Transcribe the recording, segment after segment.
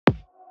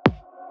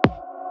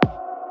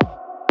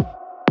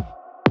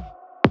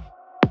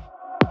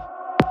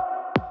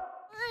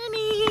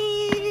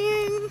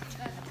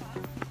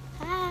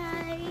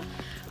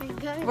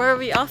Where are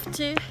we off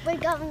to? We're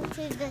going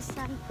to the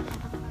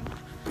sunflower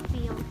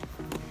field.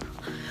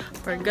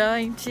 We're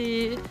going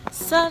to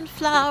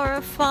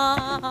Sunflower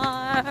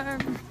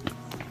Farm.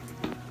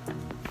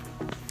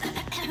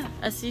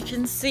 As you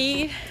can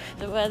see,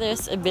 the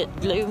weather's a bit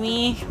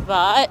gloomy,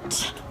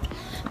 but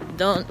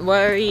don't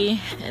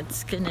worry,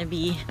 it's gonna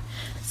be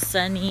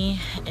sunny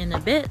in a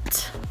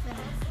bit.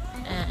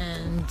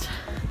 And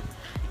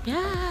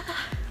yeah.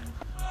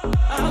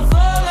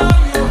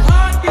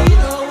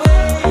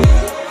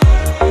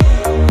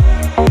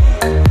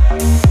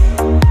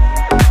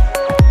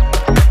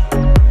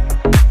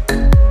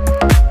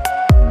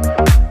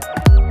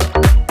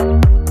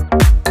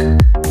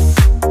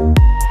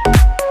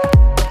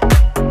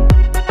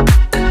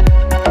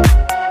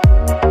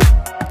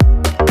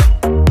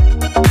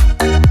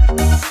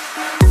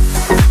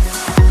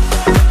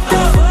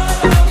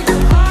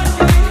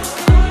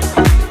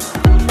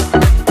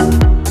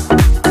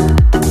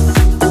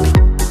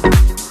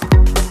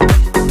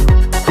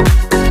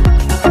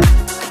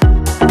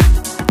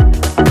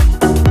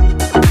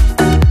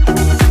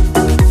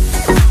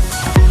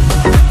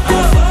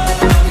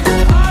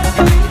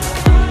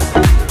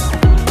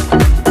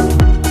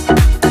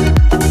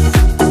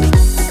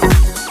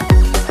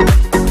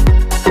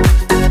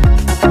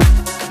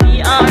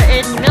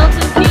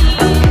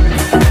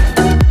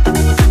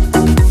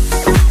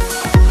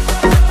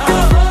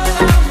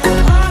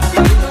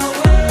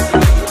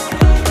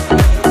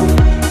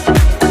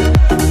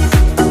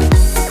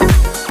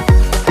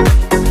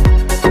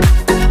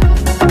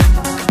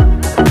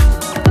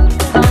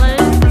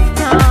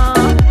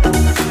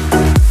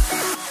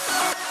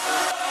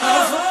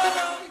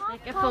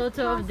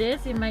 Of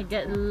this, you might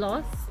get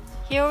lost.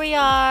 Here we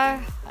are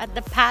at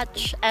the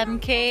Patch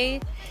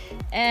MK,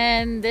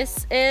 and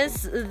this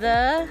is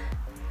the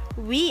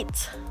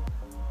wheat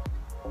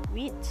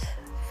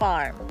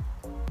farm.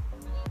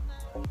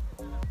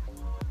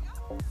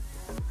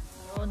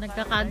 So,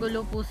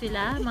 nagkakagulo po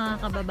sila,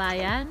 mga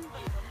kababayan.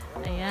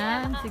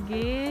 Ayan,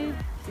 sige.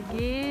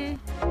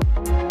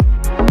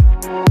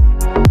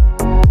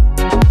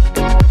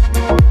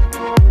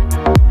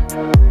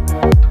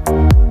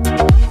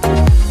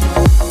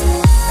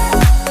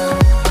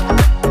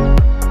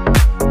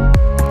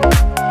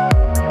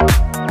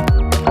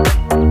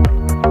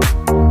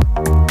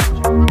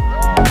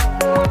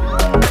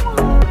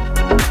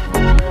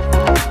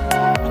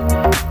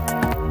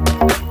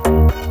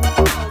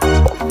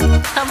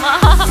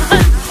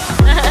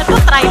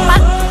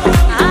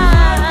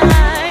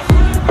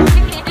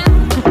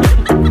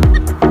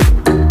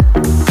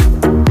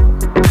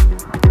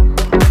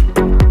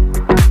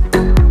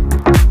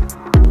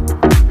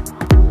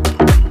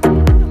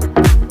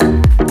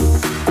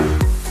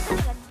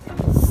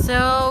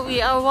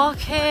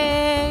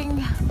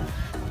 Walking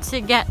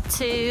to get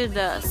to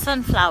the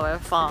sunflower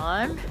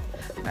farm.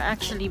 We're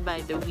actually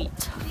by the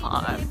wheat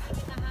farm.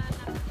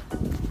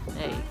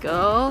 There you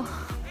go.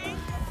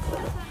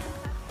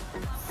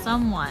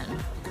 Someone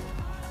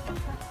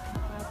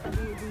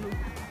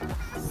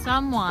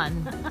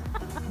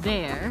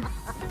there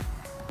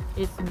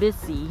is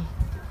busy.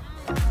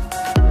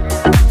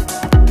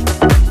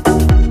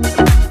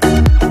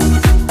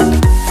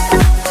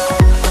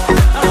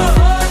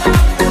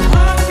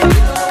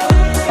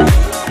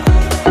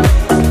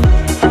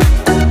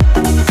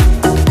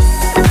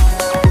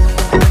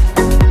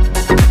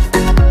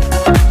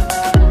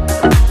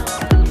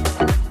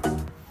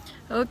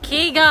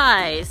 Okay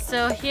guys,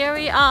 so here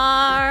we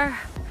are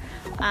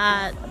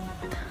at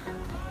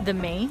the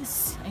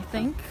maze, I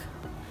think,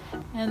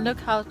 and look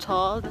how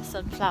tall the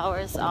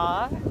sunflowers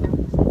are.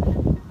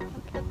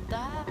 Look at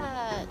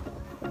that.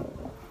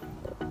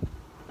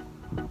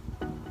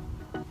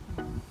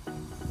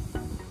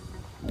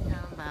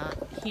 How about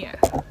here?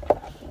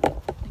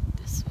 Like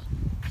this one.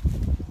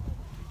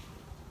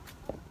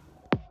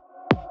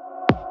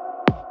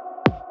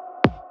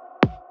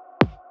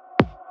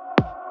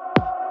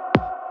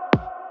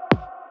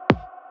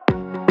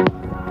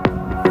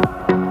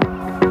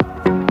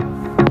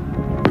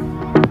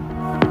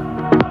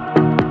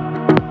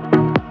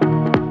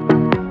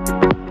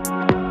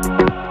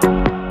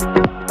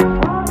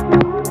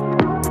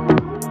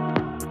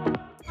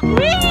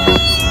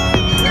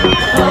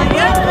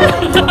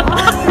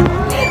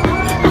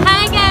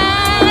 Hi guys!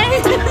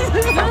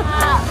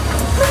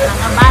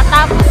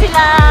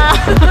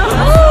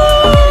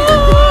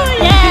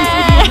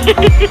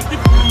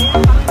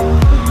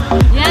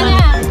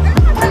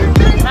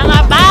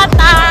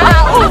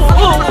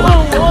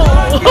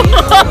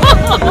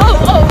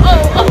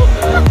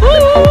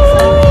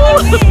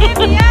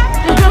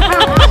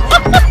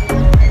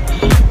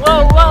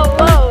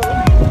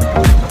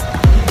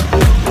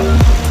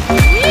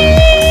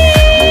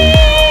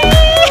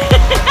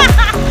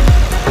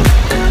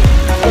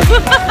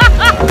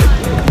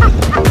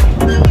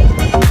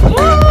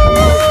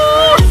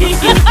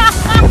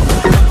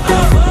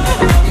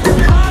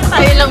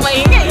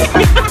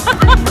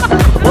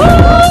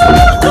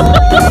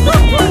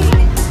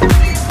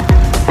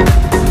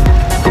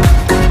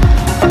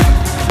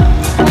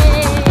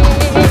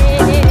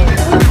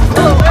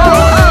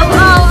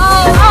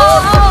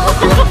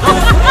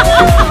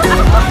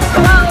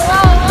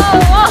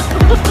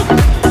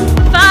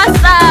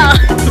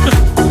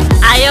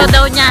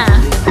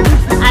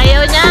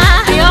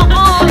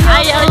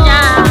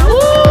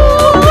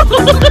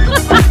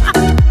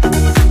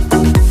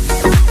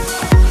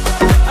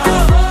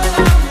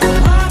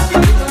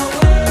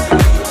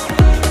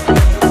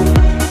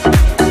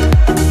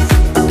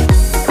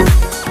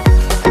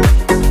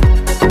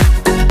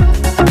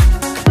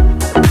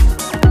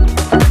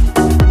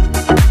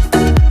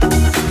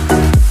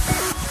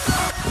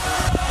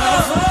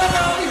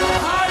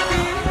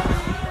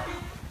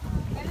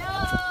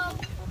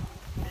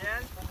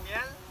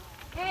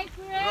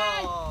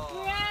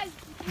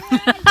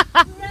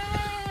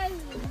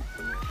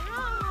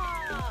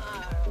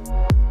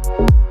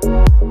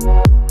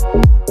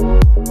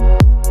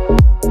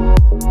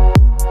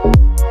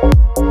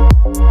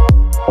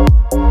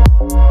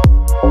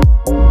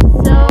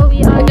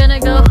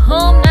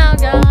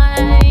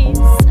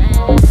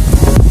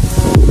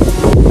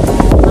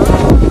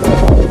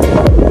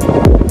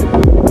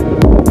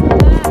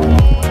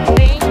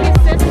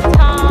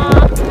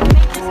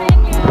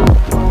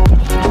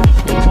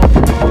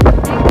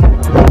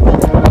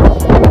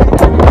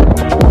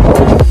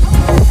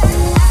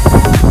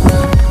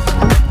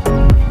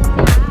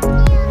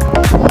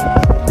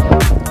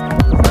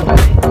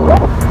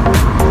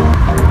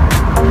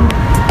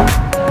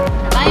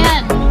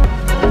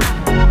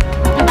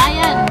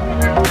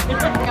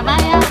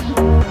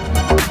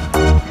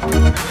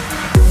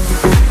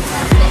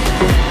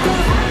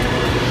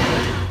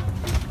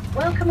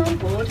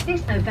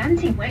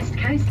 Avanti West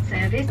Coast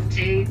service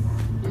to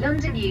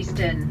London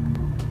Euston.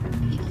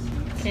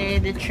 Okay,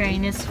 the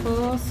train is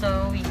full,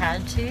 so we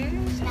had to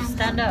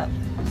stand up.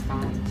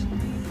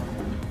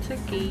 It's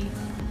okay.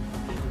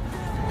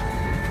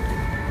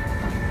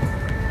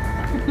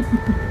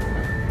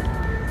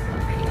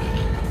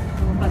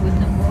 Pagod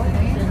na po.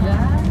 Isa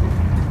dyan.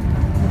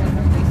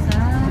 Pagod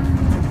isa.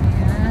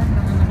 Ayan,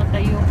 mga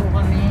nakatayo po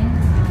kami.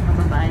 Mga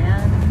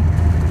kababayan.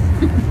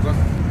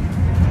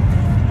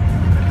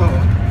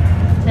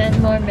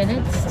 10 more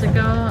minutes to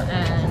go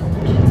and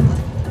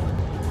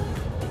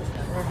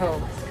we're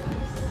home.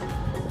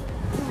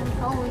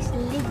 Always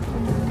live.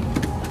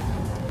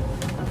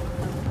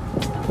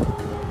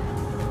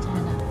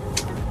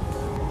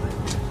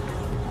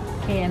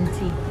 KMT.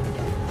 You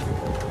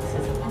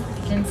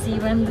can see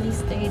Wembley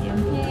Stadium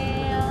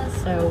here.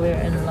 So we're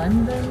in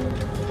London.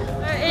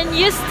 We're in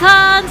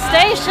Euston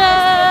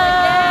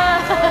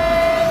Station!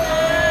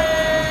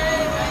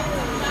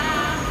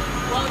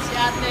 Wow, si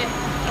ate.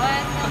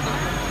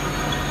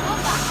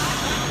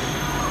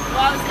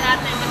 Wow, si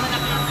ate. Hindi mo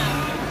nakita.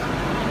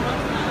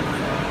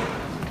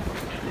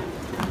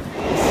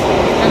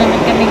 Na naman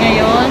kami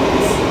ngayon.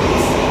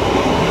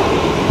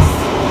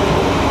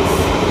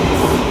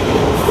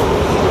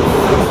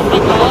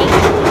 Pagod.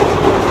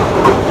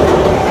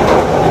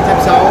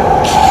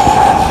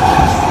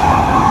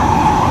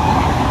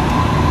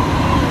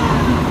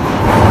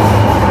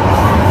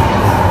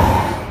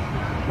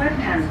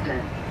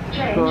 Westhampton.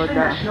 Change for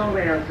National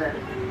Rail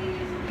Service.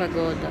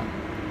 Pagoda.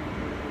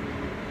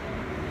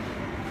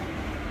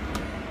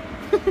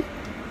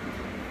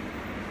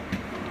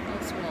 How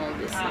small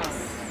this is.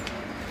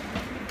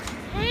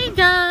 Hey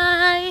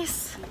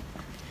guys!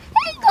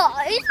 Hey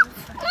guys,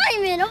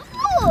 I'm in a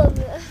vlog.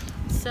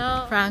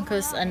 So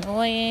Franco's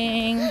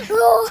annoying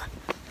Oh,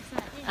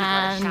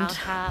 and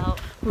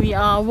we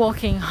are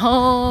walking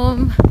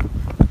home.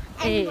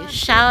 Hey,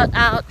 shout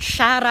out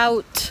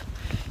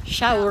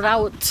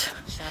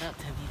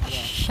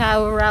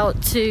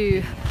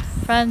to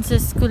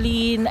Francis,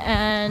 Colleen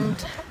and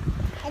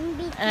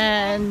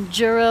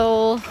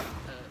Jurel.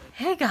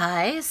 Hey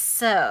guys,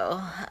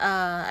 so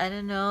I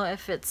don't know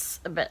if it's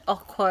a bit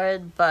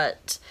awkward,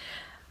 but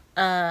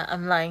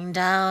I'm lying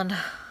down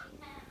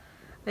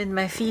with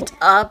my feet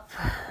up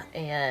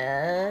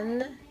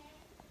and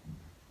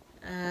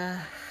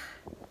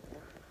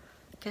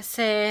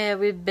kasi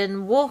we've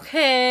been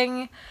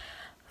walking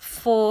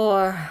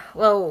for,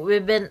 well,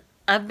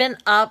 I've been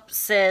up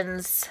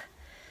since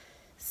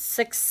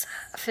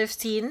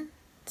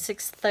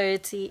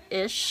 6:30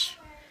 ish,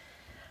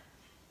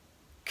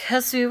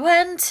 because we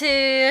went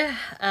to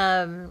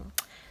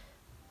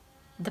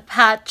the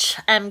Patch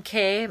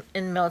MK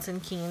in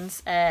Milton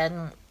Keynes,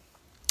 and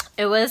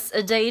it was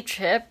a day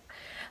trip.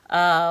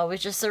 We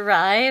just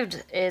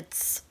arrived.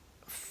 It's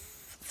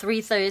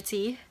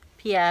 3:30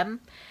 p.m.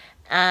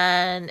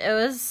 and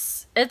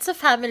it's a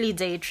family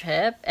day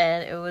trip,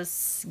 and it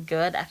was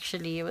good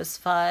actually. It was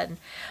fun.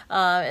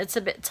 It's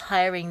a bit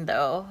tiring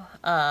though.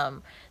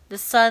 The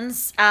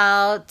sun's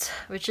out,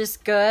 which is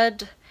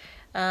good.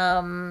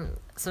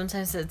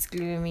 Sometimes it's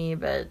gloomy,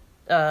 but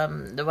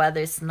the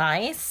weather is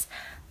nice,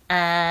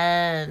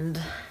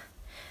 and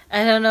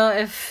I don't know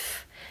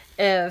if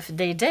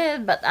they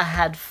did, but I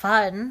had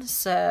fun.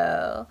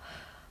 So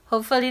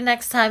hopefully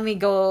next time we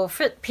go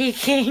fruit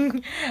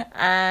picking.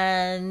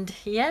 And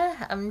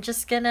yeah, I'm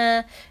just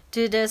gonna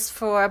do this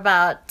for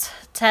about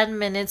 10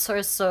 minutes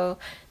or so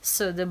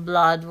the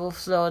blood will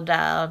flow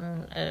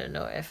down. I don't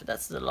know if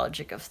that's the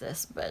logic of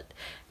this, but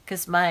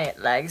because my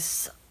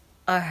legs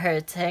are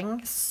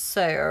hurting,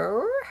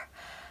 so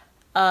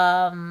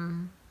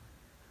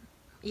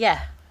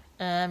yeah,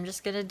 I'm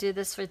just gonna do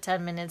this for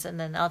 10 minutes and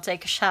then I'll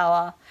take a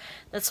shower.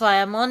 That's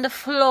why I'm on the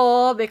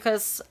floor,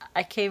 because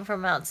I came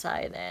from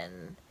outside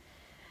and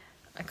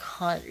I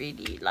can't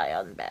really lie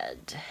on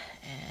bed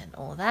and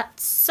all that.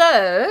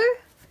 So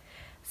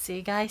see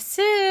you guys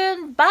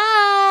soon.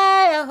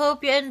 Bye. I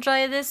hope you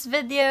enjoy this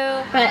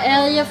video.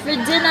 Paella for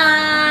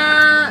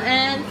dinner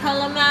and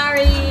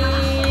calamari.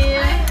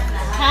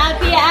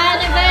 Happy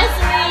anniversary.